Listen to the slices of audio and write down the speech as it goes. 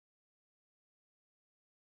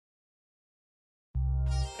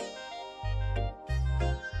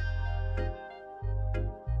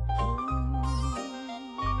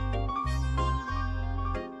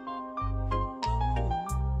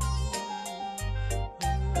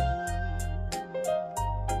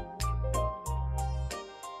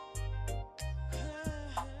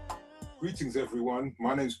Greetings, everyone.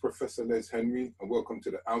 My name is Professor Les Henry, and welcome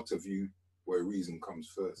to the Outerview, where reason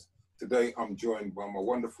comes first. Today, I'm joined by my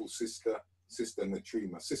wonderful sister, Sister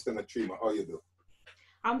Natreema. Sister Natreema, how are you doing?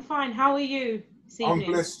 I'm fine. How are you this evening?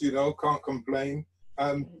 I'm blessed, you know, can't complain.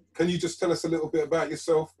 Can you just tell us a little bit about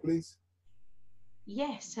yourself, please?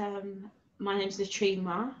 Yes, my name's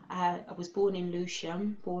Natreema. I was born in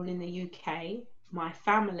Lewisham, born in the UK. My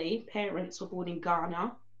parents were born in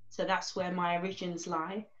Ghana, so that's where my origins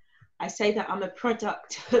lie. I say that I'm a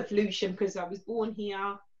product of Lewisham because I was born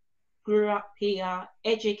here, grew up here,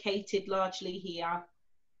 educated largely here.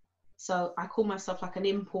 So I call myself like an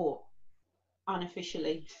import,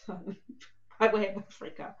 unofficially, by way of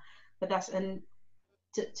Africa. But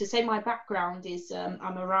to say my background is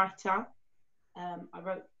I'm a writer. I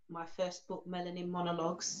wrote my first book, Melanin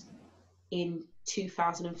Monologues, in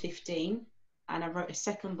 2015, and I wrote a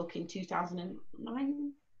second book in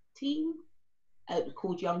 2019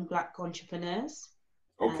 called Young Black Entrepreneurs.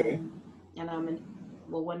 Okay. And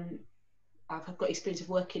I've got experience of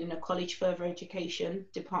working in a college further education,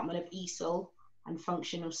 Department of ESOL and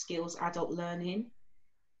Functional Skills Adult Learning,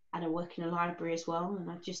 and I work in a library as well,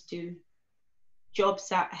 and I just do jobs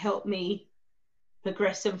that help me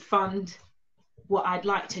progress and fund what I'd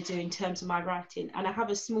like to do in terms of my writing. And I have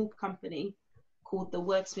a small company called the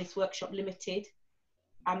Wordsmith Workshop Limited,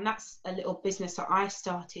 and that's a little business that I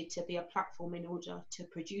started to be a platform in order to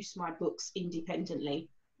produce my books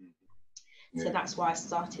independently. Yeah. So that's why I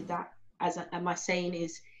started that. And my saying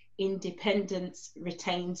is, independence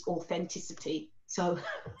retains authenticity. So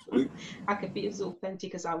I can be as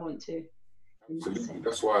authentic as I want to. Absolutely.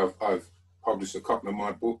 That's why I've published a couple of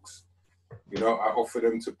my books. You know, I offer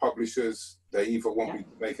them to publishers. They either want me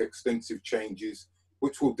to make extensive changes,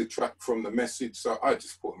 which will detract from the message. So I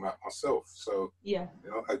just put them out myself. So, you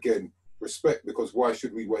know, again, respect, because why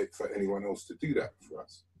should we wait for anyone else to do that for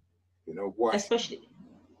us? You know, why? Especially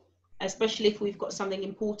if we've got something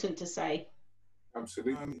important to say.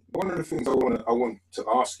 Absolutely. One of the things I want to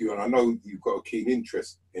ask you, and I know you've got a keen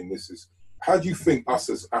interest in this, is how do you think us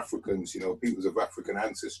as Africans, you know, peoples of African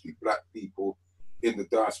ancestry, Black people in the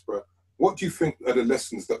diaspora, what do you think are the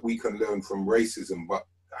lessons that we can learn from racism, but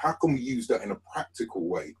how can we use that in a practical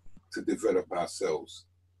way to develop ourselves?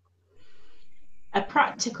 A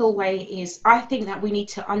practical way is, I think that we need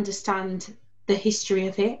to understand the history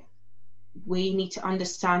of it. We need to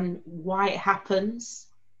understand why it happens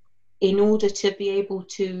in order to be able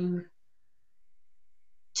to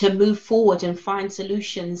move forward and find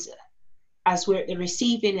solutions as we're at the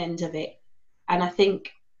receiving end of it. And I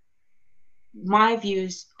think my view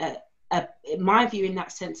in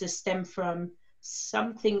that sense has stemmed from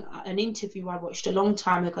an interview I watched a long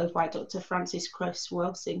time ago by Dr. Frances Cress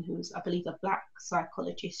Welsing, who's, I believe, a Black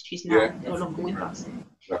psychologist. She's now no longer with us.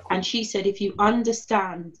 And she said, if you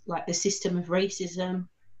understand like the system of racism,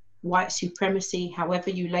 white supremacy, however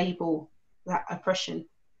you label that oppression,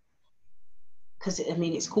 because I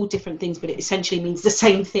mean, it's called different things, but it essentially means the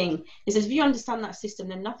same thing. It says, if you understand that system,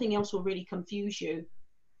 then nothing else will really confuse you.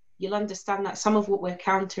 You'll understand that some of what we're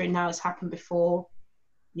countering now has happened before.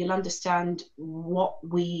 You'll understand what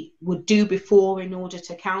we would do before in order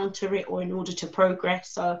to counter it or in order to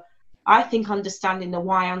progress. So I think understanding the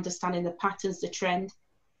why, understanding the patterns, the trend,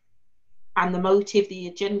 and the motive, the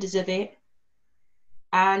agendas of it,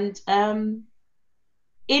 and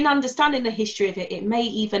in understanding the history of it, it may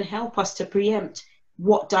even help us to preempt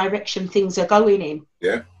what direction things are going in.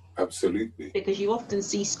 Yeah, absolutely. Because you often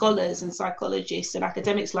see scholars and psychologists and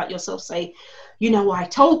academics like yourself say, you know, I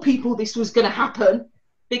told people this was going to happen,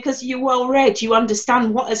 because you're well read, you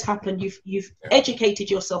understand what has happened, you've educated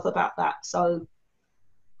yourself about that. So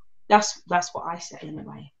that's what I say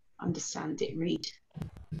anyway. Understand it, read.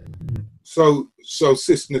 So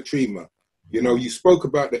Sis Natreema, you know, you spoke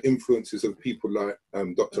about the influences of people like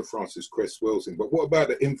Dr. Frances Cress Welsing, but what about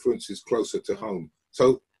the influences closer to home?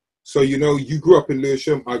 So you know, you grew up in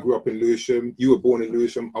Lewisham, I grew up in Lewisham, you were born in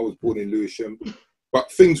Lewisham, I was born in Lewisham, but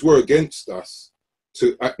things were against us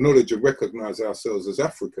to acknowledge and recognize ourselves as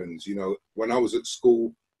Africans. You know, when I was at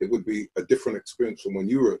school, it would be a different experience from when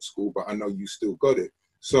you were at school, but I know you still got it.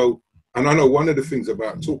 So, and I know one of the things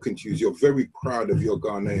about talking to you is you're very proud of your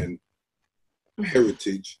Ghanaian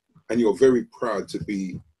heritage, and you're very proud to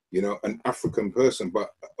be, you know, an African person,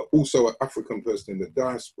 but also an African person in the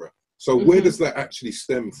diaspora. So where does that actually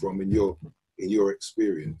stem from in your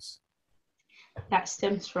experience? That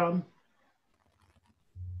stems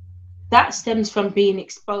from being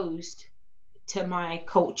exposed to my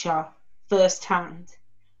culture firsthand.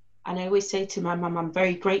 And I always say to my mum, I'm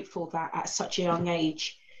very grateful that at such a young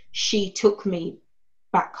age, she took me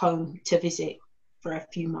back home to visit for a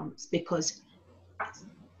few months, because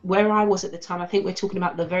where I was at the time, I think we're talking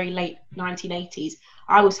about the very late 1980s,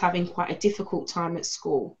 I was having quite a difficult time at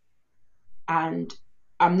school. And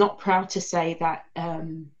I'm not proud to say that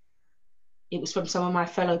it was from some of my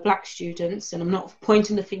fellow black students, and I'm not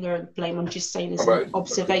pointing the finger and blame, I'm just saying as an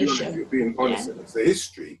observation. You're being honest, and it's the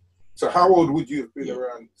history. So how old would you have been?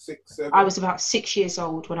 Around 6, 7? I was about 6 years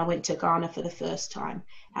old when I went to Ghana for the first time.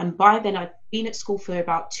 And by then I'd been at school for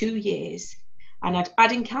about 2 years, and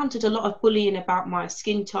I'd encountered a lot of bullying about my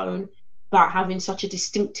skin tone, about having such a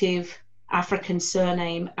distinctive African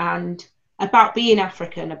surname, and about being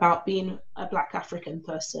African, about being a black African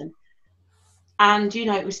person. And, you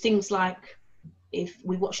know, it was things like, if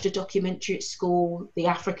we watched a documentary at school, the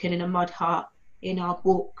African in a mud hut. In our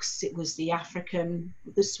books, it was the African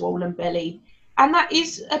with the swollen belly. And that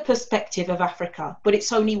is a perspective of Africa, but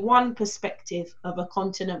it's only one perspective of a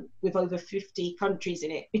continent with over 50 countries in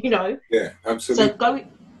it, you know? Yeah, absolutely. So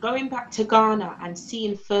going back to Ghana and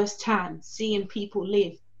seeing firsthand, seeing people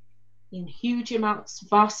live in huge amounts,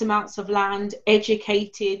 vast amounts of land,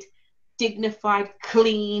 educated, dignified,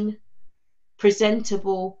 clean,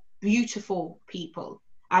 presentable, beautiful people.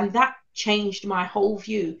 And that changed my whole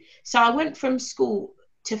view. So I went from school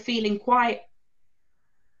to feeling quite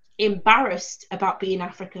embarrassed about being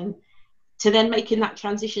African, to then making that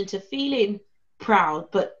transition to feeling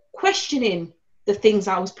proud, but questioning the things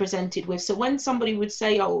I was presented with. So when somebody would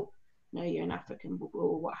say, oh, no, you're an African,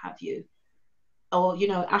 or what have you, or, you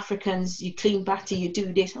know, Africans, you clean batter, you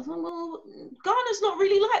do this. I was like, well, Ghana's not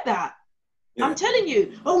really like that. Yeah. I'm telling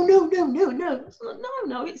you, oh, no,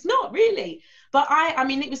 it's not really. But I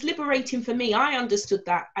mean, it was liberating for me. I understood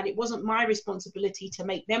that, and it wasn't my responsibility to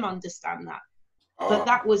make them understand that. But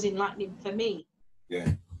that was enlightening for me.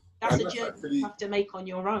 Yeah. That's a journey you have to make on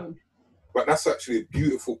your own. But that's actually a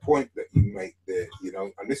beautiful point that you make there, you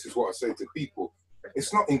know, and this is what I say to people.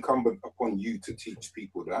 It's not incumbent upon you to teach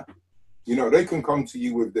people that. You know, they can come to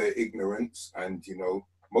you with their ignorance, and, you know,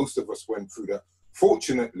 most of us went through that.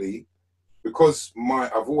 Fortunately, because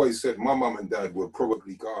I've always said my mum and dad were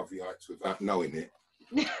probably Garveyites without knowing it.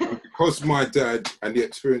 Because my dad and the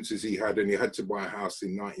experiences he had, and he had to buy a house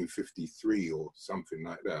in 1953 or something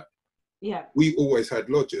like that. Yeah. We always had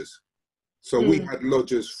lodgers. So we had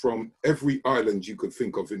lodgers from every island you could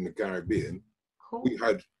think of in the Caribbean. Cool. We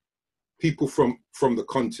had people from the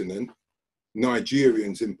continent,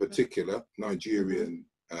 Nigerians in particular, Nigerian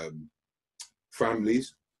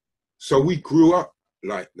families. So we grew up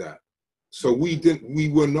like that. So we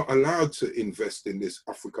were not allowed to invest in this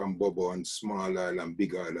African Bobo and Small Island,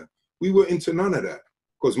 Big Island. We were into none of that,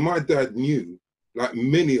 because my dad knew, like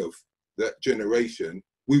many of that generation,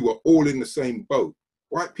 we were all in the same boat.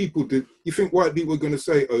 White people did. You think white people were going to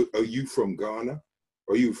say, oh, are you from Ghana?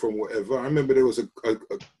 Are you from whatever? I remember there was a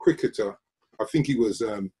cricketer, I think he was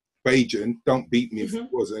Bajan, don't beat me if he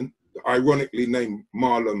wasn't, ironically named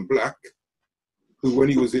Marlon Black, who, when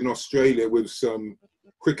he was in Australia with some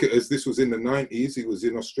cricketers, this was in the 90s, he was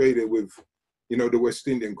in Australia with, you know, the West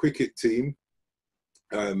Indian cricket team.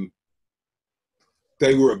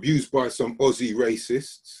 They were abused by some Aussie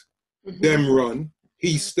racists. Them run,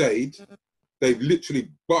 he stayed. They've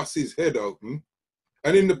literally bust his head open.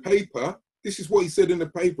 And in the paper, this is what he said in the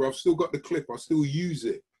paper. I've still got the clip. I still use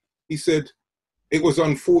it. He said, it was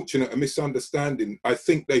unfortunate, a misunderstanding. I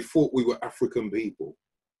think they thought we were African people.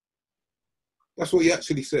 That's what he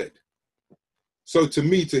actually said. So to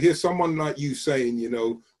me, to hear someone like you saying, you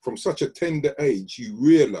know, from such a tender age, you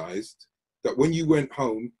realized that when you went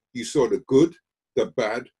home, you saw the good, the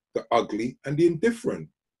bad, the ugly, and the indifferent.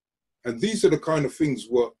 And these are the kind of things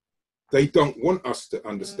what they don't want us to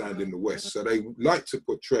understand in the West. So they like to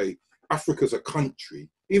portray Africa as a country.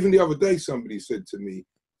 Even the other day, somebody said to me,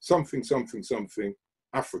 something,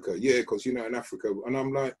 Africa. Yeah, because, you know, in Africa. And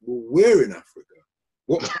I'm like, well, where in Africa?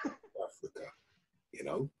 What Africa? You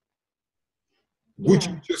know? Yeah. Would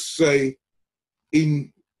you just say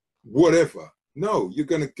in whatever? No, you're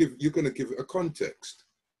gonna give it a context.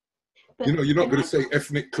 But, you know, you're not going to say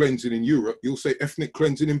ethnic cleansing in Europe. You'll say ethnic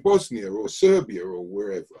cleansing in Bosnia or Serbia or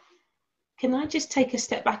wherever. Can I just take a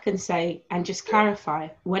step back and say, and just clarify,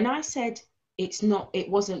 when I said it's not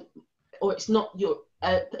your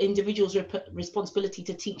individual's responsibility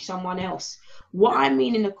to teach someone else, what I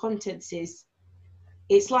mean in the context is,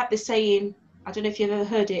 it's like the saying, I don't know if you've ever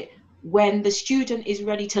heard it, when the student is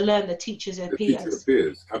ready to learn, the teacher's their peers. Teacher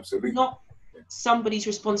appears, absolutely. Not somebody's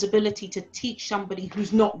responsibility to teach somebody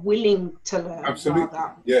who's not willing to learn. Absolutely.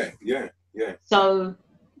 Rather. Yeah. So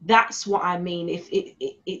that's what I mean.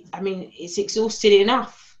 It's exhausting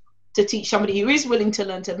enough to teach somebody who is willing to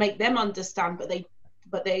learn, to make them understand,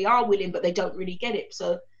 but they are willing, but they don't really get it.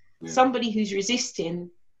 So somebody who's resisting,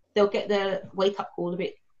 they'll get the wake up call a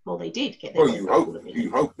bit Well, they did get their Well, way back. you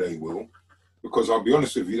hope they will, because I'll be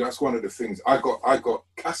honest with you, that's one of the things I got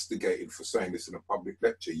castigated for saying this in a public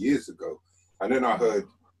lecture years ago, and then I heard,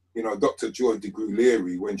 you know, Dr. Joy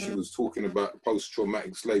DeGruy-Leary when she was talking about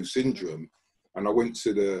post-traumatic slave syndrome, and I went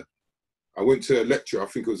to a lecture, I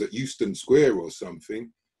think it was at Euston Square or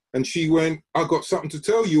something, and she went, "I got something to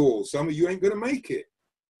tell you all. Some of you ain't gonna make it."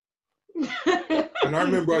 And I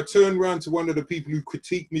remember I turned around to one of the people who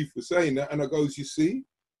critiqued me for saying that, and I goes, "You see,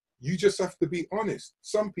 you just have to be honest.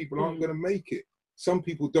 Some people aren't going to make it. Some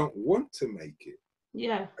people don't want to make it.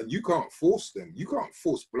 Yeah. And you can't force them. You can't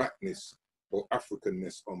force blackness or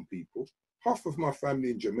Africanness on people. Half of my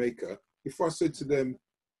family in Jamaica, if I said to them,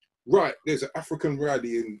 right, there's an African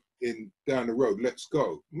rally in down the road, let's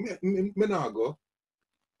go. Menago,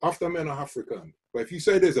 after men are African. But if you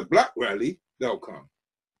say there's a black rally, they'll come.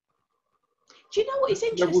 Do you know what is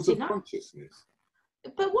interesting? Levels of consciousness.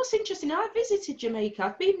 But what's interesting, I visited Jamaica.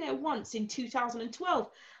 I've been there once in 2012,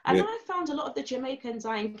 and I found a lot of the Jamaicans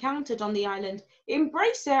I encountered on the island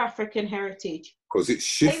embrace their African heritage. Because it's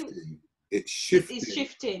shifting. It's shifting. It's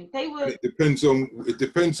shifting. They were. And it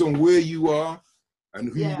depends on where you are and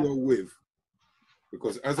who you're with.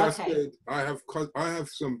 Because as I said, I have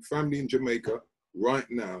some family in Jamaica right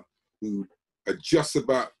now who are just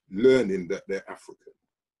about learning that they're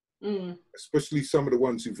African. Especially some of the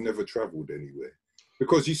ones who've never traveled anywhere.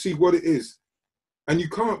 Because you see what it is, and you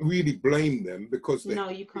can't really blame them, because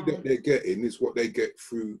that they're getting is what they get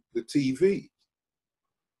through the TV.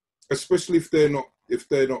 Especially if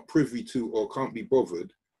they're not privy to or can't be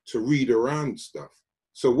bothered to read around stuff.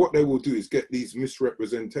 So what they will do is get these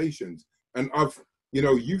misrepresentations. And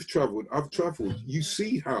you've traveled, I've traveled. You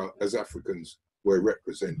see how as Africans we're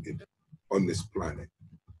represented on this planet.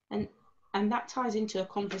 And that ties into a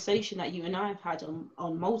conversation that you and I have had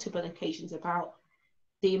on multiple occasions about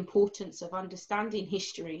the importance of understanding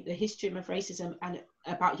history, the history of racism, and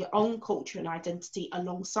about your own culture and identity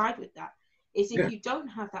alongside with that. Is if you don't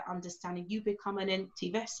have that understanding, you become an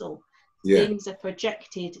empty vessel. Things are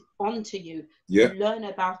projected onto you. You learn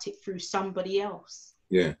about it through somebody else.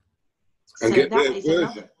 And so get that their is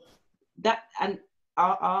version. And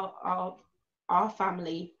our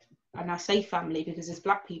family, and I say family because as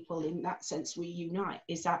Black people in that sense we unite,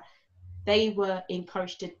 is that they were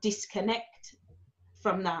encouraged to disconnect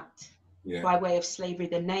from that by way of slavery,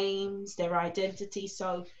 their names, their identity.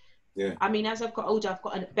 So I mean, as I've got older, I've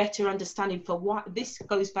got a better understanding for what this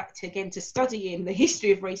goes back to, again, to studying the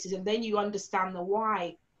history of racism. Then you understand the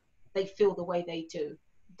why they feel the way they do.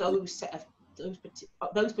 Those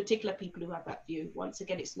particular people who have that view. Once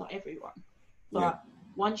again, it's not everyone, but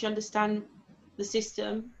once you understand the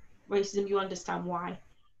system, racism, you understand why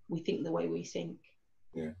we think the way we think,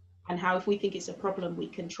 and how if we think it's a problem, we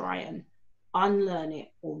can try and unlearn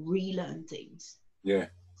it or relearn things.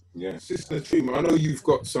 Sister Natreema, I know you've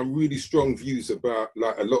got some really strong views about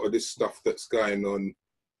like a lot of this stuff that's going on,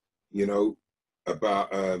 you know,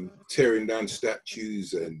 about tearing down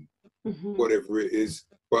statues and whatever it is.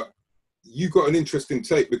 But you got an interesting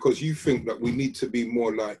take, because you think that we need to be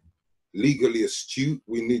more like legally astute.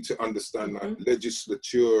 We need to understand like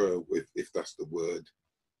legislature, if that's the word,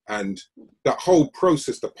 and that whole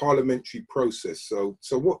process, the parliamentary process. So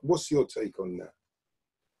what's your take on that?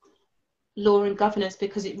 Law and governance,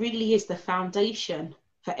 because it really is the foundation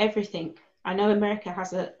for everything. I know America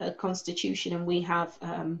has a constitution, and we have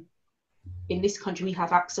in this country we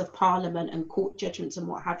have acts of parliament and court judgments and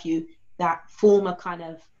what have you that form a kind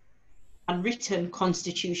of unwritten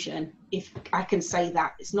constitution, if I can say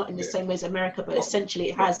that. It's not in the same way as America, but essentially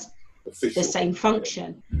it has the same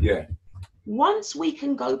function. Once we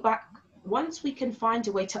can go back, once we can find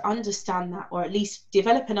a way to understand that, or at least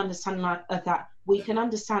develop an understanding of that, we can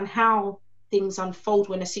understand how things unfold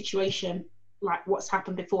when a situation like what's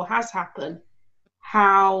happened before has happened,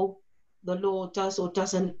 how the law does or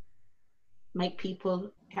doesn't make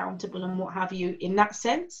people accountable and what have you in that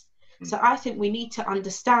sense. So I think we need to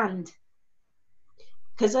understand,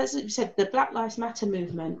 because as you said, the Black Lives Matter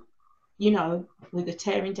movement, you know, with the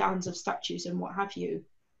tearing downs of statues and what have you,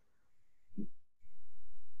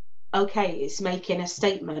 okay, it's making a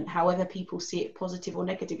statement. However people see it, positive or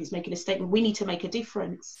negative, it's making a statement. We need to make a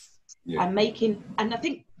difference. And I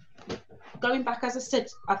think going back, as I said,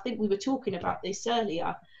 I think we were talking about this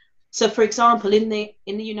earlier. So for example, in the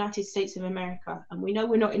United States of America, and we know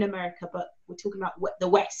we're not in America, but we're talking about the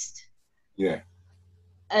West.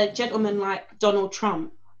 A gentleman like Donald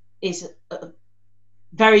Trump is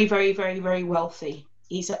very, very, very, very wealthy.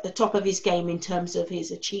 He's at the top of his game in terms of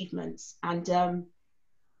his achievements. And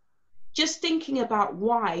just thinking about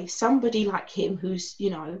why somebody like him, who's, you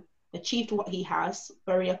know, achieved what he has,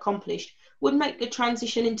 very accomplished, would make the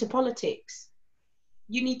transition into politics.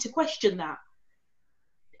 You need to question that.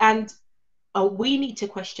 And we need to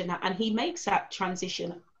question that. And he makes that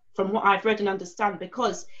transition from what I've read and understand,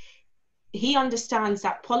 because he understands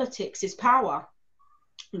that politics is power,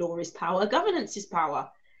 law is power, governance is power.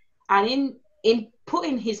 And in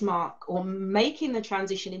putting his mark or making the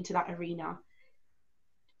transition into that arena,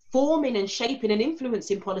 forming and shaping and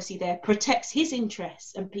influencing policy there protects his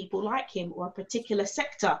interests and people like him, or a particular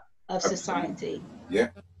sector of society. Yeah.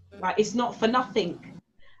 Like, it's not for nothing.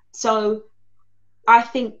 So I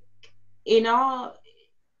think in our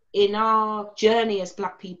journey as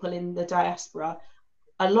Black people in the diaspora,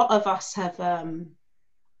 a lot of us have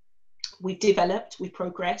we've developed, we've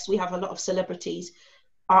progressed, we have a lot of celebrities.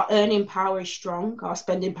 Our earning power is strong, our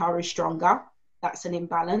spending power is stronger. That's an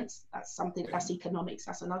imbalance. That's something, that's economics,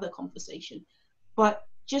 that's another conversation. But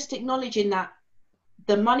just acknowledging that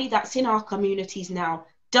the money that's in our communities now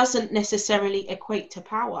doesn't necessarily equate to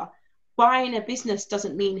power. Buying a business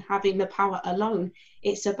doesn't mean having the power alone.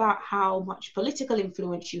 It's about how much political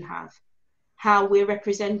influence you have, how we're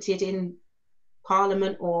represented in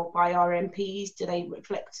Parliament or by our MPs. Do they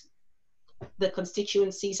reflect the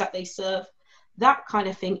constituencies that they serve? That kind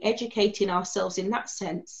of thing, educating ourselves in that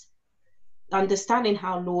sense, understanding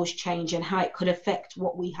how laws change and how it could affect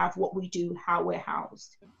what we have, what we do, how we're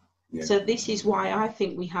housed. Yeah. So this is why I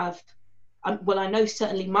think we have, well, I know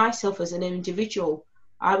certainly myself as an individual,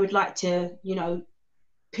 I would like to, you know,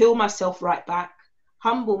 peel myself right back,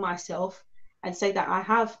 humble myself and say that I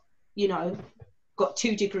have, you know, got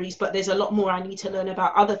 2 degrees, but there's a lot more I need to learn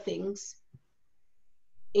about other things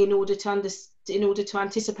in order to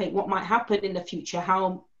anticipate what might happen in the future,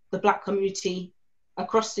 how the Black community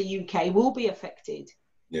across the UK will be affected.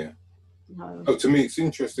 Yeah. Oh, to me, it's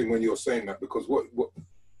interesting when you're saying that, because what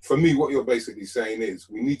for me, what you're basically saying is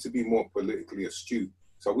we need to be more politically astute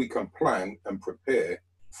so we can plan and prepare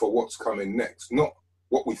for what's coming next. Not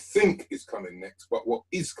what we think is coming next, but what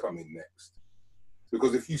is coming next.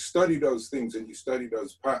 Because if you study those things and you study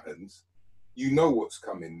those patterns, you know what's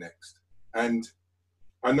coming next. And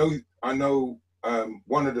I know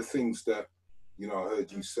one of the things that, you know, I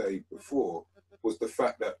heard you say before was the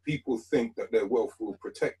fact that people think that their wealth will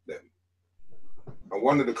protect them. And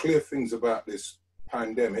one of the clear things about this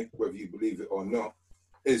pandemic, whether you believe it or not,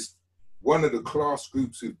 is one of the class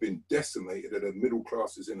groups who've been decimated are the middle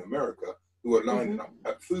classes in America, who are lining up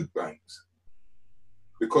at food banks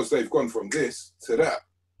because they've gone from this to that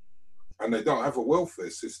and they don't have a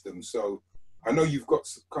welfare system. So I know you've got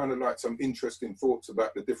kind of like some interesting thoughts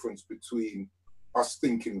about the difference between us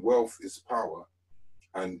thinking wealth is power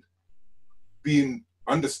and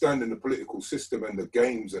understanding the political system and the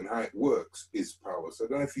games and how it works is power. So I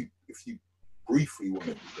don't know if you briefly want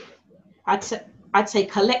to do that. I'd say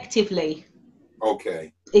collectively.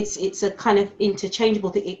 Okay. It's a kind of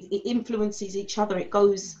interchangeable thing. It influences each other. It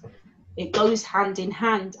goes hand in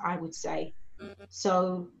hand, I would say.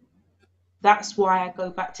 So that's why I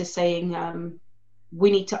go back to saying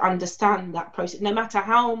we need to understand that process. No matter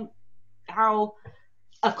how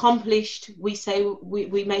accomplished we say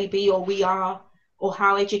we may be or we are, or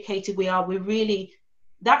how educated we are,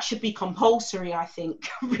 that should be compulsory, I think.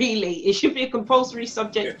 Really, it should be a compulsory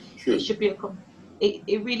subject. Yeah, it should be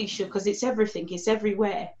it really should, because it's everything, it's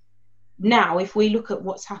everywhere. Now, if we look at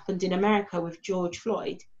what's happened in America with George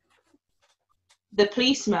Floyd, the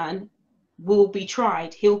policeman will be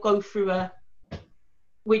tried. He'll go through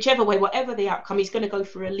whichever way, whatever the outcome, he's going to go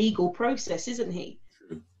through a legal process, isn't he?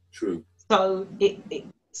 True. So it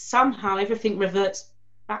somehow everything reverts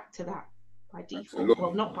back to that by default. Absolutely.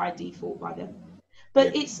 Well, not by default,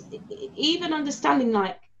 but it's even understanding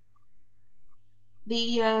like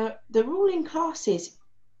the ruling classes.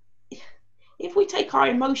 If we take our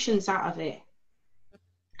emotions out of it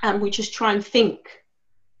and we just try and think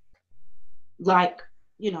like,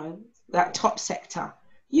 you know, that top sector,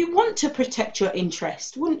 you want to protect your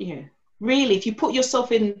interest, wouldn't you? Really, if you put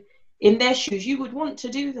yourself in their shoes, you would want to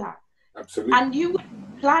do that. Absolutely.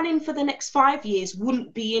 And planning for the next 5 years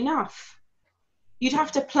wouldn't be enough. You'd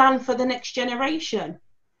have to plan for the next generation.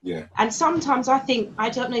 Yeah. And sometimes I think, I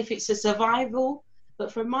don't know if it's a survival,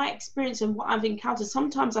 but from my experience and what I've encountered,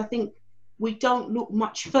 sometimes I think we don't look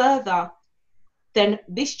much further than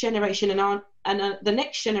this generation and the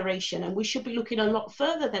next generation, and we should be looking a lot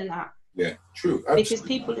further than that. Yeah, true. Absolutely.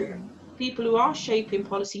 Because people who are shaping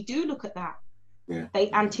policy do look at that. Yeah.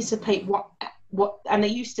 They anticipate what, and they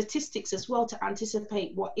use statistics as well to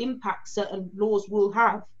anticipate what impact certain laws will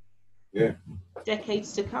have. Yeah.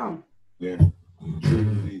 Decades to come. Yeah. True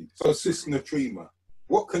indeed. So, Sis Natreema,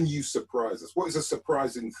 what can you surprise us? What is a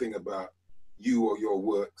surprising thing about you or your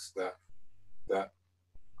works that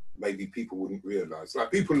maybe people wouldn't realize?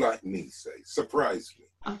 Like people like me, say, surprise me.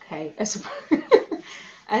 Okay, a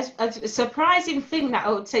surprising thing that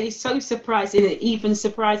I would say is so surprising it even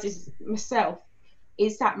surprises myself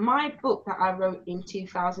is that my book that I wrote in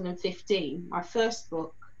 2015, my first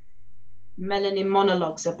book, Melanin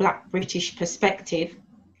Monologues, A Black British Perspective,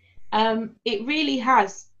 it really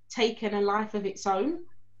has taken a life of its own,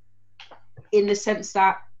 in the sense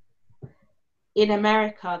that in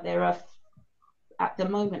America there are, at the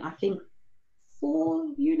moment, I think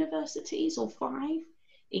 4 universities or 5,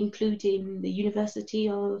 including the University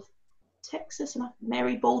of Texas and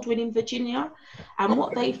Mary Baldwin in Virginia. And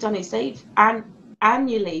what they've done is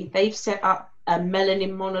annually they've set up a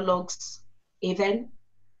Melanin Monologues event,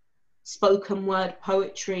 spoken word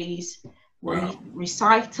poetries,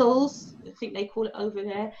 recitals, I think they call it over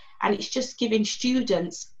there. And it's just giving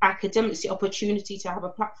students, academics, the opportunity to have a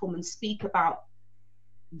platform and speak about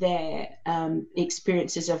their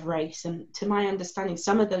experiences of race. And to my understanding,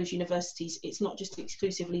 some of those universities, it's not just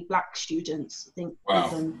exclusively Black students, I think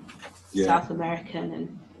even South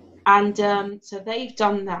American, and so they've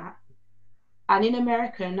done that. And in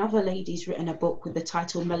America, another lady's written a book with the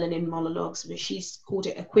title Melanin Monologues, but she's called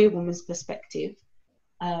it A Queer Woman's Perspective.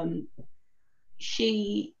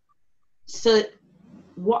 So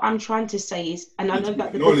what I'm trying to say is, and I know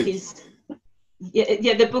that the book is,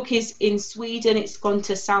 the book is in Sweden, it's gone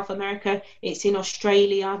to South America, it's in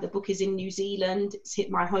Australia, the book is in New Zealand, it's hit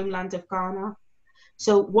my homeland of Ghana.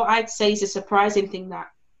 So what I'd say is a surprising thing,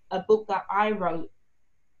 that a book that I wrote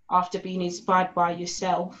after being inspired by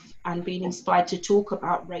yourself and being inspired to talk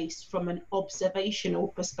about race from an observational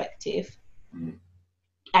perspective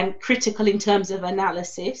and critical in terms of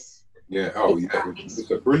analysis.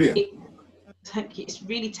 It's a brilliant. It's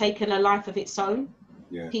really taken a life of its own.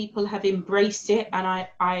 People have embraced it, and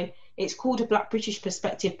it's called A Black British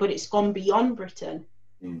Perspective, but it's gone beyond Britain.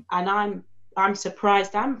 And I'm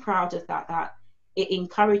surprised and proud of that it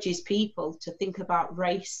encourages people to think about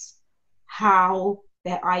race, how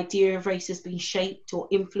their idea of race has been shaped or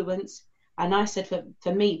influenced. And I said,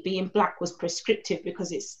 for me, being Black was prescriptive,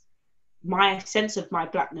 because it's my sense of my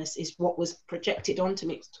Blackness is what was projected onto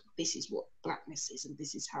me. This is what Blackness is, and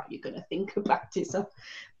this is how you're going to think about it. So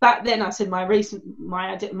back then I said my race,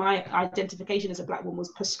 my identification as a Black woman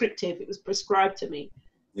was prescriptive. It was prescribed to me.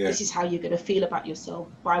 This is how you're going to feel about yourself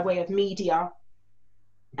by way of media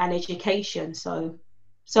and education. So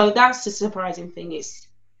that's the surprising thing. It's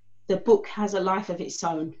the book has a life of its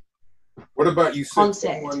own. What about you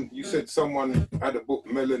said someone had a book,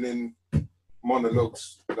 Melanin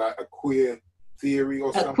Monologues, like a queer theory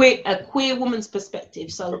or something? A queer woman's perspective.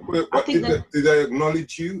 So did they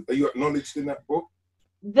acknowledge you? Are you acknowledged in that book?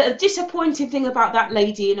 The disappointing thing about that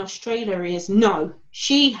lady in Australia is no.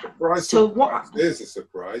 There's a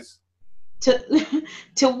surprise.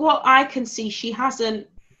 To what I can see, she hasn't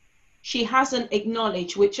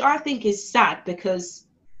acknowledged, which I think is sad, because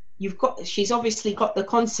she's obviously got the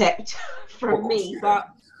concept from me, but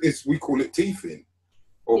we call it teething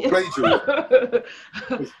or plagiarism.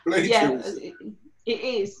 It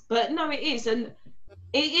is, but no, it is, and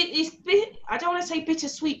it is. I don't want to say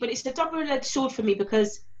bittersweet, but it's a double-edged sword for me,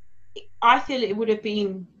 because I feel it would have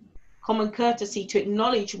been common courtesy to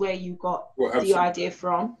acknowledge where you got the idea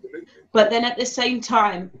from, but then at the same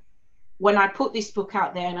time, when I put this book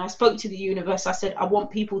out there and I spoke to the universe, I said, I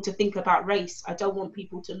want people to think about race. I don't want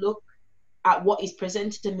people to look at what is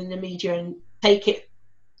presented to them in the media and take it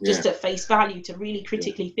just at face value, to really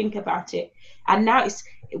critically think about it. And now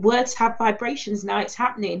words have vibrations. Now it's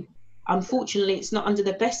happening. Unfortunately, it's not under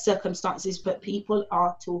the best circumstances, but people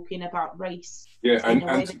are talking about race. And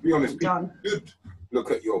to be honest, people should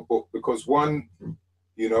look at your book, because one,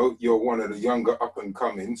 you're one of the younger up and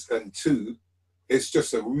comings, and two, it's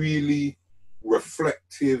just a really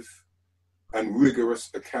reflective and rigorous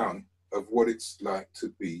account of what it's like to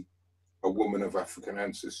be a woman of African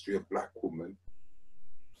ancestry, a Black woman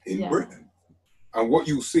in Britain. And what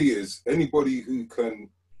you'll see is anybody who can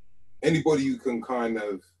kind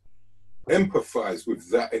of empathize with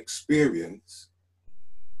that experience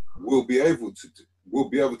will be able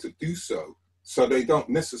to do so. So they don't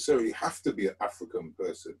necessarily have to be an African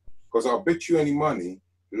person, because I'll bet you any money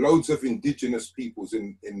loads of indigenous peoples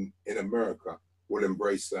in America will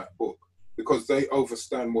embrace that book, because they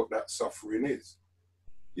understand what that suffering is,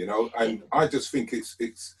 and I just think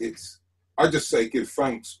I just say give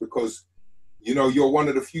thanks, because you're one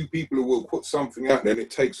of the few people who will put something out there and it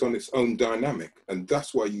takes on its own dynamic, and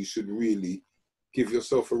that's why you should really give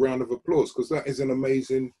yourself a round of applause, because that is an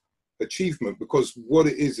amazing achievement. Because what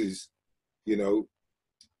it is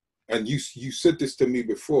and you said this to me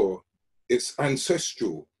before, It's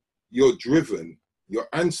ancestral. You're driven. Your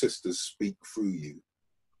ancestors speak through you.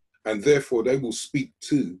 And therefore they will speak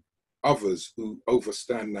to others who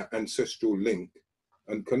overstand that ancestral link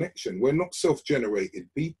and connection. We're not self-generated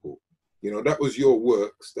people. You know, that was your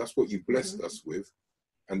works. That's what you blessed us with.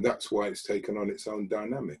 And that's why it's taken on its own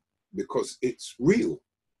dynamic, because it's real.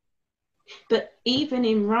 But even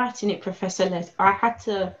in writing it, Professor Les, I had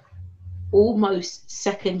to almost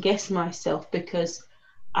second guess myself, because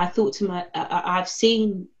I thought to I've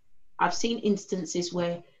seen instances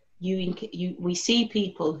where we see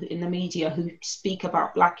people in the media who speak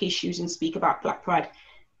about Black issues and speak about Black pride,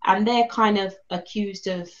 and they're kind of accused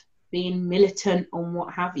of being militant and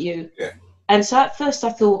what have you. Yeah. And so at first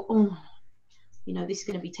I thought, oh, you know, this is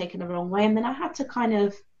going to be taken the wrong way. And then I had to kind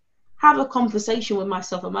of have a conversation with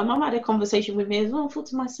myself, and my mum had a conversation with me as well. I thought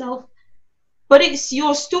to myself, but it's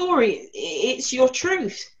your story, it's your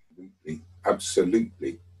truth.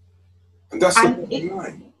 Absolutely. And that's the bottom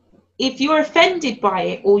line. If you're offended by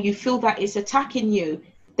it, or you feel that it's attacking you,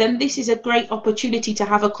 then this is a great opportunity to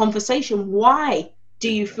have a conversation. Why do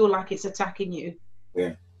you feel like it's attacking you?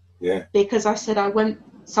 Yeah, yeah. Because I said I went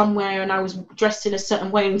somewhere and I was dressed in a certain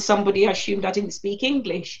way and somebody assumed I didn't speak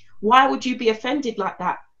English. Why would you be offended like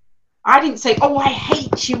that? I didn't say, oh, I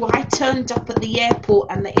hate you. I turned up at the airport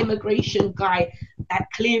and the immigration guy at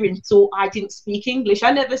clearing thought I didn't speak English. I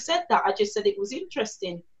never said that. I just said it was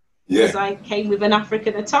interesting. Because I came with an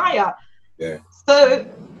African attire. Yeah. So,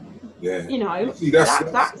 yeah, you know, see, that's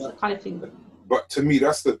the kind of thing. But to me,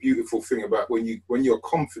 that's the beautiful thing about when you're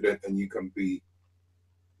confident and you can be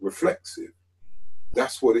reflexive.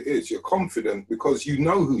 That's what it is. You're confident because you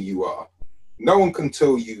know who you are. No one can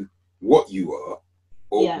tell you what you are.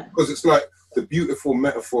 Because it's like the beautiful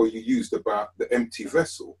metaphor you used about the empty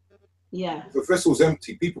vessel. Yeah. If the vessel's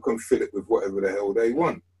empty, people can fill it with whatever the hell they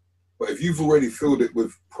want. But if you've already filled it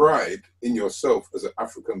with pride in yourself as an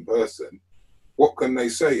African person, what can they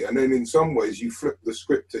say? And then in some ways you flip the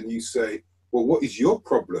script and you say, well, what is your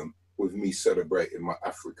problem with me celebrating my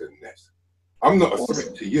Africanness? I'm not a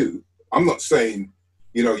threat to you. I'm not saying,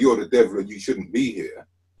 you know, you're the devil and you shouldn't be here.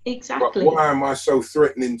 Exactly. But why am I so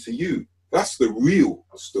threatening to you? That's the real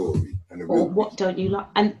story. And what don't you like?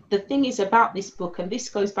 And the thing is about this book, and this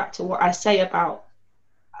goes back to what I say about,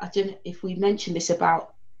 I don't know if we mentioned this,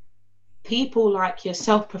 about people like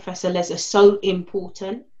yourself, Professor Les, are so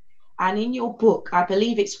important. And in your book, I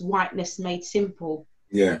believe it's Whiteness Made Simple.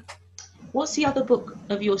 Yeah. What's the other book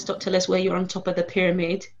of yours, Dr. Les, where you're on top of the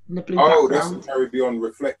pyramid in the blue background? That's the Caribbean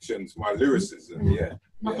Reflections, my lyricism,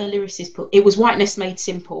 Not the lyricist book. It was Whiteness Made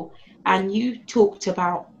Simple. And you talked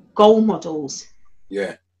about role models.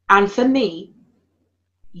 Yeah. And for me,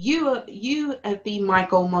 you have been my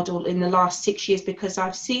role model in the last 6 years, because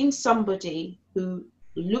I've seen somebody who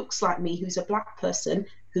looks like me, who's a Black person,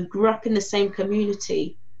 who grew up in the same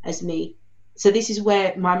community as me. So this is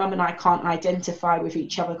where my mum and I can't identify with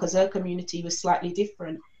each other, because her community was slightly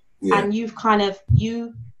different. Yeah. And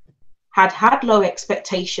you had low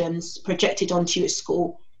expectations projected onto you at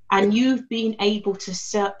school, and you've been able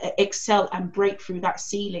to excel and break through that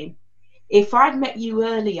ceiling. If I'd met you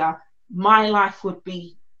earlier, my life would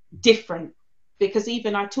be different, because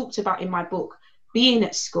even I talked about in my book, being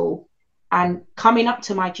at school and coming up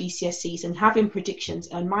to my GCSEs and having predictions,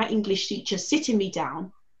 and my English teacher sitting me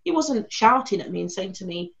down, he wasn't shouting at me and saying to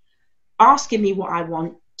me, asking me what I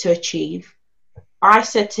want to achieve. I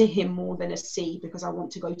said to him more than a C, because I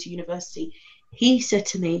want to go to university. He said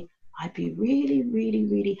to me, I'd be really, really,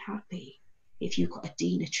 really happy if you got a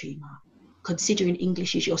D, Natreema, considering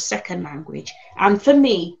English is your second language. And for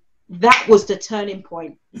me, that was the turning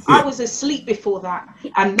point. I was asleep before that,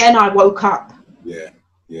 and then I woke up. Yeah,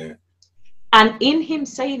 yeah. And in him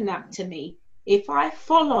saying that to me, if I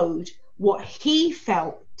followed what he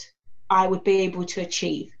felt I would be able to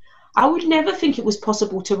achieve, I would never think it was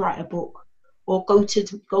possible to write a book, or go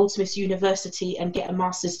to Goldsmiths University and get a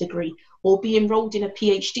master's degree, or be enrolled in a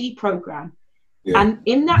PhD program. Yeah. And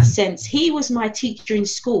in that sense, he was my teacher in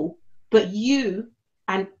school, but you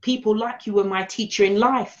and people like you were my teacher in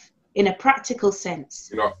life, in a practical sense.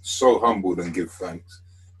 You know, so humbled and give thanks,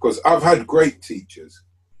 because I've had great teachers.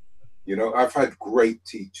 You know, I've had great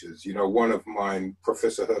teachers. You know, one of mine,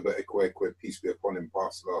 Professor Herbert Ekwekwe, peace be upon him,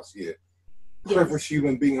 passed last year. Yes. Cleverest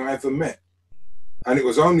human being I ever met. And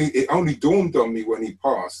it only dawned on me when he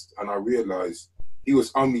passed, and I realized he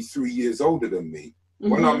was only 3 years older than me. Mm-hmm.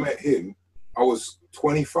 When I met him, I was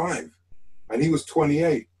 25 and he was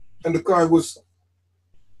 28. And the guy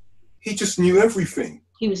he just knew everything.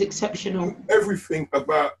 He was exceptional. Everything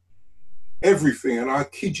about everything. And I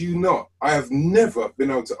kid you not, I have never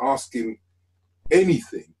been able to ask him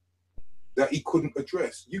anything that he couldn't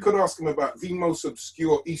address. You could ask him about the most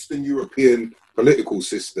obscure Eastern European political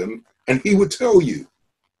system, and he would tell you.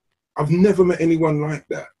 I've never met anyone like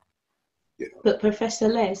that. You know? But Professor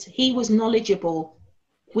Les, he was knowledgeable.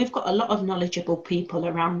 We've got a lot of knowledgeable people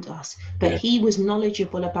around us, but he was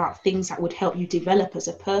knowledgeable about things that would help you develop as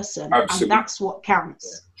a person. Absolutely. And that's what counts.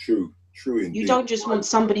 Yeah. True indeed. You don't just want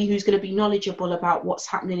somebody who's going to be knowledgeable about what's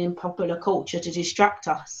happening in popular culture to distract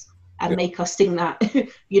us and make us think that,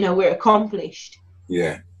 you know, we're accomplished.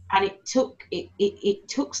 Yeah. And it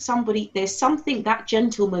took somebody, there's something that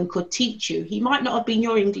gentleman could teach you. He might not have been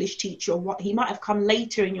your English teacher, or what, he might have come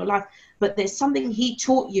later in your life, but there's something he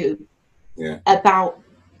taught you about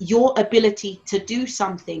your ability to do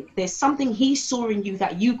something. There's something he saw in you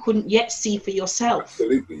that you couldn't yet see for yourself.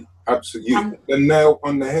 Absolutely. The nail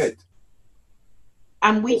on the head.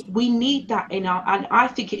 And we need that in our, and I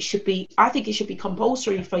think it should be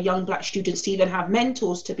compulsory for young Black students to even have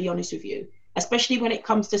mentors, to be honest with you, especially when it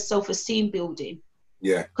comes to self-esteem building.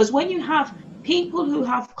 Yeah. Because when you have people who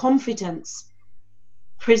have confidence,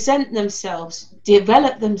 present themselves,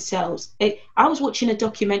 develop themselves. I was watching a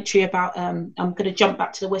documentary about, I'm going to jump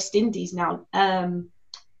back to the West Indies now.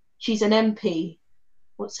 She's an MP.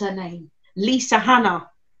 What's her name? Lisa Hanna.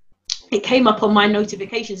 It came up on my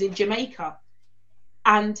notifications in Jamaica.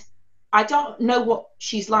 And I don't know what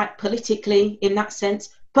she's like politically in that sense,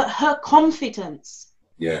 but her confidence.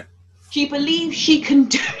 Yeah. She believes she can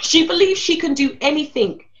do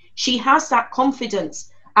anything. She has that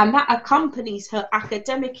confidence, and that accompanies her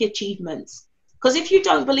academic achievements. Because if you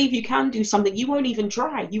don't believe you can do something, you won't even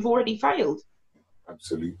try. You've already failed.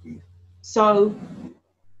 Absolutely. So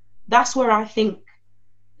that's where I think,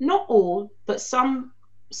 not all, but some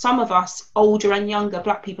of us, older and younger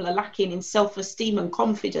Black people, are lacking in self-esteem and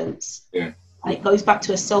confidence. Yeah. And it goes back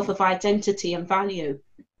to a self of identity and value.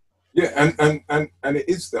 Yeah, and it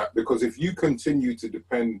is that, because if you continue to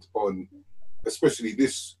depend on, especially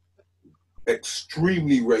this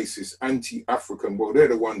extremely racist, anti-African, well, they're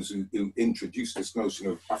the ones who introduced this notion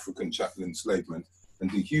of African chattel enslavement and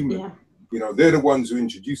dehuman. Yeah. You know, they're the ones who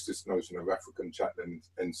introduced this notion of African chattel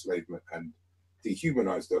enslavement and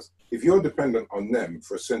dehumanized us. If you're dependent on them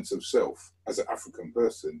for a sense of self as an African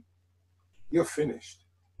person, you're finished.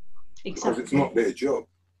 Exactly. Because it's not their job,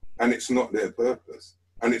 and it's not their purpose,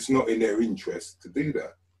 and it's not in their interest to do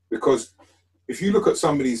that. Because if you look at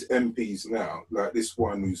some of these MPs now, like this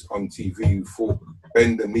one who's on TV who thought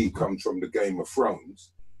Bend the Knee comes from the Game of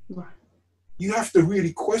Thrones, right, you have to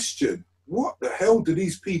really question, what the hell do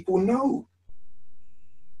these people know?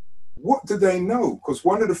 What do they know? Because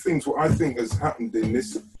one of the things what I think has happened in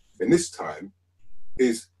this time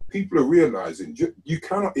is people are realizing you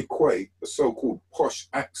cannot equate a so-called posh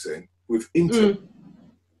accent with intellect.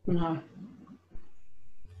 No.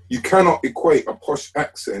 You cannot equate a posh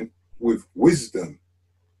accent with wisdom.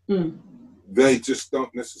 They just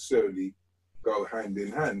don't necessarily go hand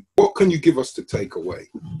in hand. What can you give us to take away?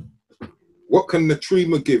 What can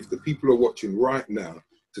Natreema give the people who are watching right now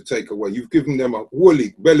to take away? You've given them a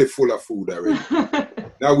woolly belly full of food already.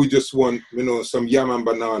 Now we just want, you know, some yam and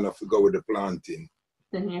banana to go with the planting.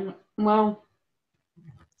 Yeah. Well,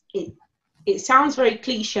 it sounds very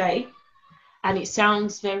cliche, and it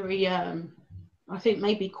sounds very I think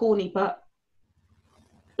maybe corny, but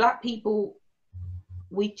Black people,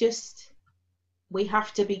 we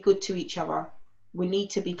have to be good to each other. We need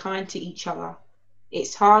to be kind to each other.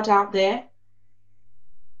 It's hard out there.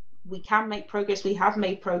 We can make progress, we have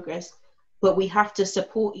made progress, but we have to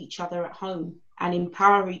support each other at home and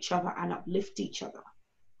empower each other and uplift each other.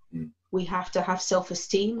 We have to have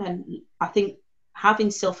self-esteem, and I think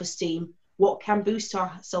having self-esteem, what can boost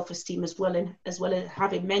our self-esteem as well as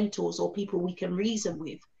having mentors or people we can reason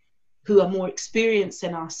with who are more experienced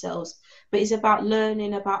than ourselves, but it's about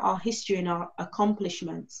learning about our history and our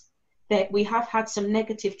accomplishments. That we have had some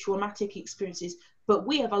negative traumatic experiences, but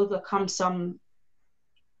we have overcome some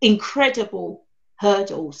incredible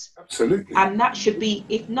hurdles. Absolutely. And that should be,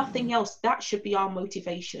 if nothing else, that should be our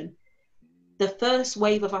motivation. The first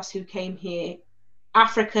wave of us who came here,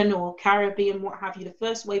 African or Caribbean, what have you, the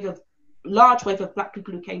first large wave of Black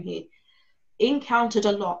people who came here encountered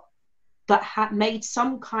a lot, but had made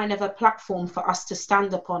some kind of a platform for us to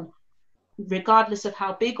stand upon. Regardless of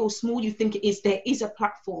how big or small you think it is, there is a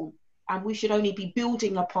platform, and we should only be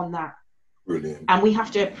building upon that. Brilliant. And we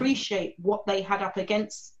have to appreciate what they had up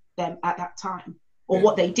against them at that time, or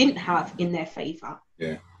what they didn't have in their favor.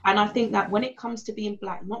 Yeah. And I think that when it comes to being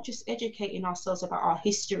Black, not just educating ourselves about our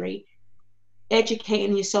history,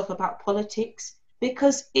 educating yourself about politics,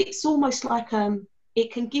 because it's almost like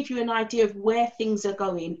it can give you an idea of where things are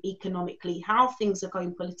going economically, how things are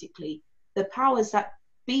going politically, the powers that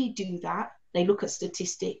be do that. They look at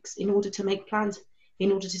statistics in order to make plans,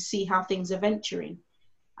 in order to see how things are venturing.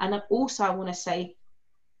 And also I want to say,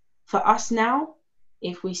 for us now,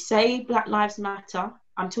 if we say Black Lives Matter,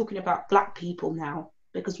 I'm talking about Black people now,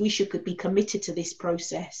 because we should be committed to this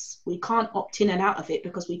process. We can't opt in and out of it,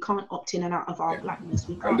 because we can't opt in and out of our blackness.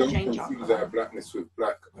 We can't change our confuse our blackness with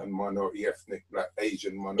Black and minority ethnic, Black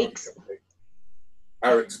Asian minority ethnic.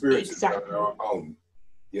 Our experiences are our own.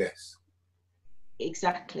 Yes.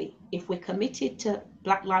 Exactly. If we're committed to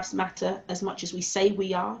Black Lives Matter as much as we say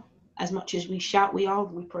we are, as much as we shout we are,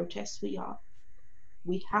 we protest we are,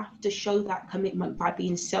 we have to show that commitment by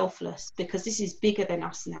being selfless, because this is bigger than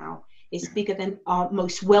us now. It's bigger than our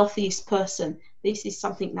most wealthiest person. This is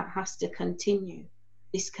something that has to continue.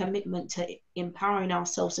 This commitment to empowering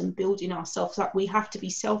ourselves and building ourselves up. We have to be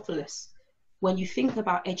selfless. When you think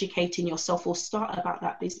about educating yourself, or start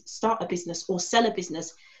a business or sell a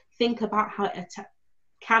business, think about how it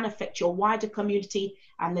can affect your wider community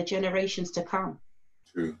and the generations to come.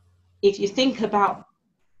 True. If you think about,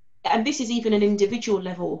 and this is even an individual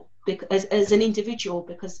level, because as an individual,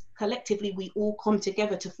 because collectively we all come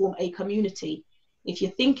together to form a community. If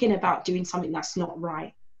you're thinking about doing something that's not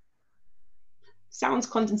right, sounds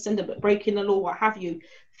condescending, but breaking the law, what have you,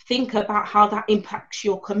 think about how that impacts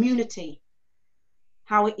your community,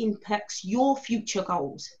 how it impacts your future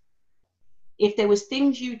goals. If there was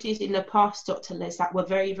things you did in the past, Dr. Les, that were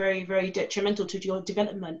very, very, very detrimental to your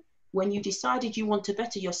development, when you decided you want to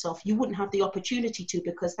better yourself, you wouldn't have the opportunity to,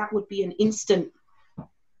 because that would be an instant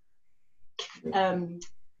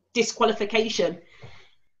disqualification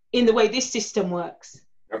in the way this system works.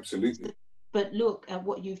 Absolutely. But look at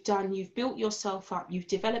what you've done. You've built yourself up. You've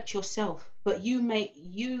developed yourself. But you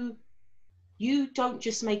don't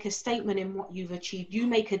just make a statement in what you've achieved. You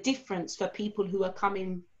make a difference for people who are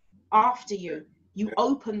coming after you. You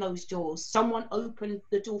open those doors. Someone opened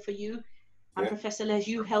the door for you, and Professor Les,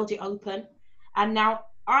 you held it open, and now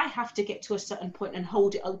I have to get to a certain point and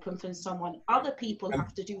hold it open for someone. Other people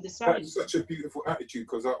have to do the same. That's such a beautiful attitude,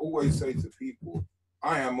 because I always say to people,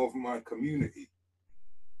 I am of my community.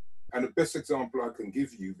 And the best example I can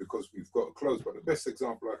give you, because we've got to close, but the best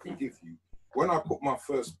example I can give you, when I put my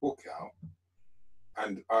first book out,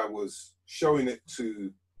 and I was showing it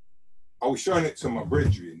to my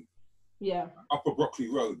brethren, Upper Brockley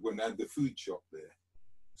Road, when they had the food shop there.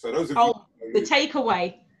 So those of you, the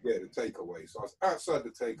takeaway. Yeah, the takeaway. So I was outside the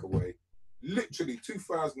takeaway, literally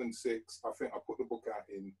 2006. I think I put the book out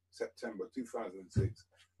in September 2006.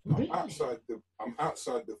 Really? I'm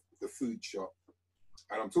outside the food shop,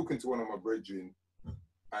 and I'm talking to one of my brethren,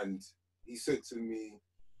 and he said to me,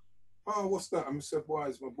 "Oh, what's that?" I said, "Why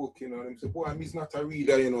is my book, you know?" And he said, "Why, he's not a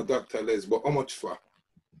reader, you know, Dr. Les, but how much for?"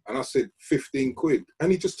 And I said, 15 quid.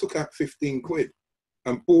 And he just took out 15 quid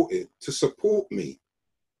and bought it to support me.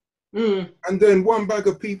 And then one bag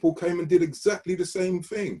of people came and did exactly the same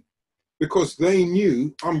thing, because they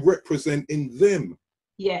knew I'm representing them.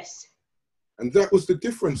 Yes. And that was the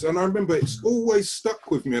difference. And I remember it's always stuck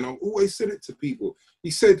with me, and I've always said it to people. He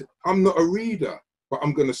said, "I'm not a reader, but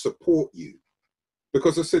I'm going to support you."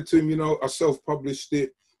 Because I said to him, you know, I self-published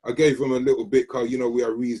it. I gave him a little bit, because, you know, we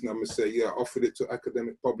are reason. I'm going to say, yeah, I offered it to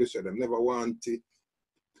academic publisher. They never wanted.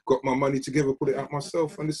 Got my money together, put it out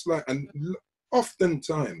myself. And it's like, and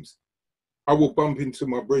oftentimes I will bump into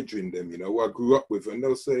my brethren, them, you know, who I grew up with, and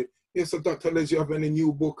they'll say, "Yes, so Dr. Les, you have any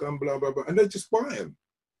new book?" and blah, blah, blah. And they just buy them,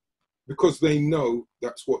 because they know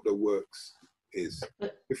that's what the works is.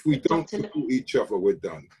 If we don't support each other, we're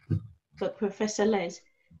done. But Professor Les,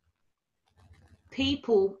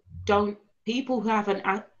 people who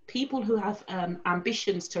have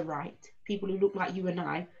ambitions to write, people who look like you and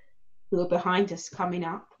I, who are behind us coming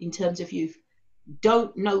up in terms of youth,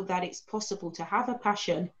 don't know that it's possible to have a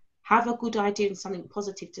passion, have a good idea and something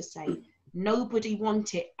positive to say. Nobody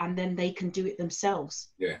want it, and then they can do it themselves.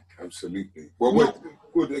 Yeah, absolutely. Well, we're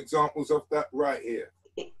good examples of that right here.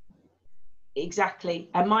 Exactly.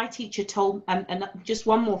 And my teacher told, and just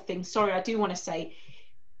one more thing, sorry, I do want to say,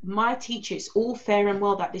 my teacher, it's all fair and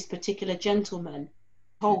well that this particular gentleman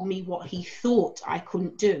told me what he thought I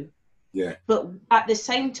couldn't do. Yeah. But at the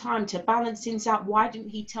same time, to balance things out, why didn't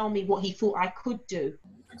he tell me what he thought I could do?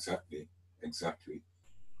 Exactly. Exactly.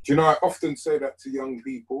 Do you know, I often say that to young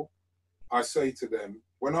people. I say to them,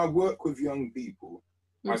 when I work with young people,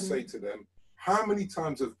 I say to them, how many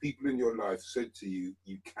times have people in your life said to you,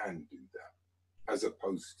 you can do that, as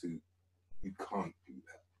opposed to you can't do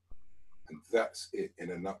that? And that's it in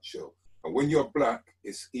a nutshell. And when you're Black,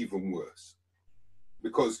 it's even worse,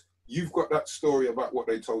 because you've got that story about what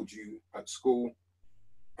they told you at school.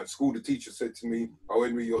 At school, the teacher said to me, "Oh,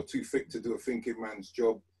 Henry, you're too thick to do a thinking man's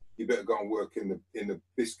job. you better go and work in the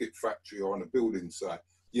biscuit factory or on a building site.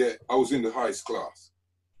 Yeah, I was in the highest class.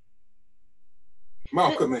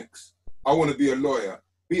 Malcolm X, I want to be a lawyer,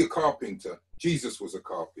 be a carpenter. Jesus was a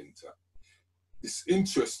carpenter. It's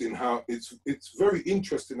interesting how it's very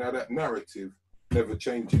interesting how that narrative never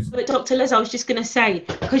changes. But Dr. Les, I was just going to say,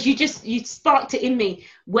 because you sparked it in me.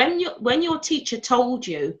 When your teacher told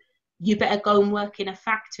you, you better go and work in a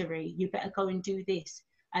factory, you better go and do this.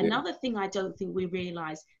 Another thing I don't think we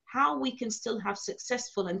realise, how we can still have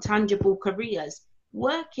successful and tangible careers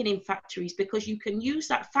working in factories, because you can use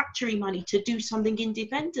that factory money to do something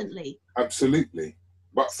independently. Absolutely.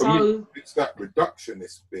 But for me, it's that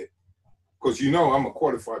reductionist bit. Because I'm a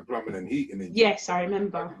qualified plumbing and heating engineer. Yes, I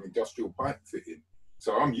remember. Industrial pipe fitting.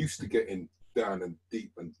 So I'm used to getting down and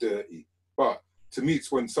deep and dirty. But to me,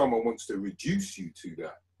 it's when someone wants to reduce you to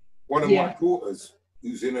that. One of my daughters,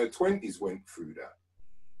 who's in her 20s, went through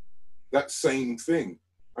that same thing.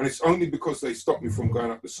 And it's only because they stopped me from going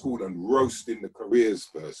up to school and roasting the careers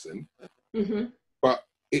person. Mm-hmm. But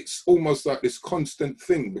it's almost like this constant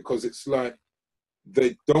thing, because it's like,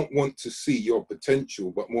 they don't want to see your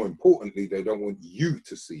potential, but more importantly, they don't want you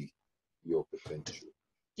to see your potential.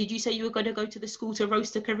 Did you say you were going to go to the school to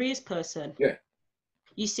roast a careers person? Yeah.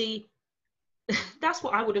 You see, that's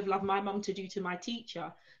what I would have loved my mum to do to my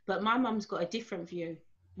teacher, but my mum's got a different view.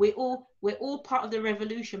 We're all part of the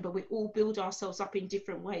revolution, but we all build ourselves up in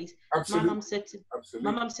different ways. Absolutely. My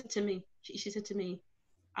mum said to me, she said to me,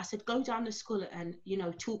 I said, go down to school and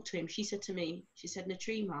talk to him. She said to me,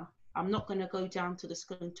 Natreema, I'm not going to go down to the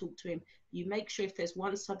school and talk to him. You make sure if there's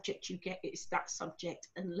one subject you get, it's that subject,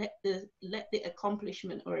 and let the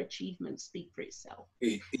accomplishment or achievement speak for itself.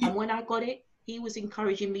 And when I got it, he was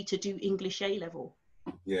encouraging me to do English A level.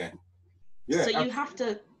 Yeah. So absolutely. You have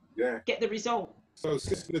to get the result. So,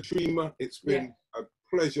 Sister Natreema, it's been a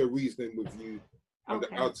pleasure reasoning with you on the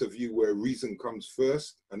Outerview, where reason comes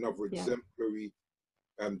first. Another exemplary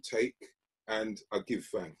take. And I give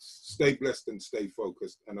thanks. Stay blessed and stay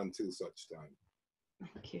focused, and until such time.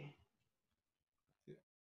 Thank you.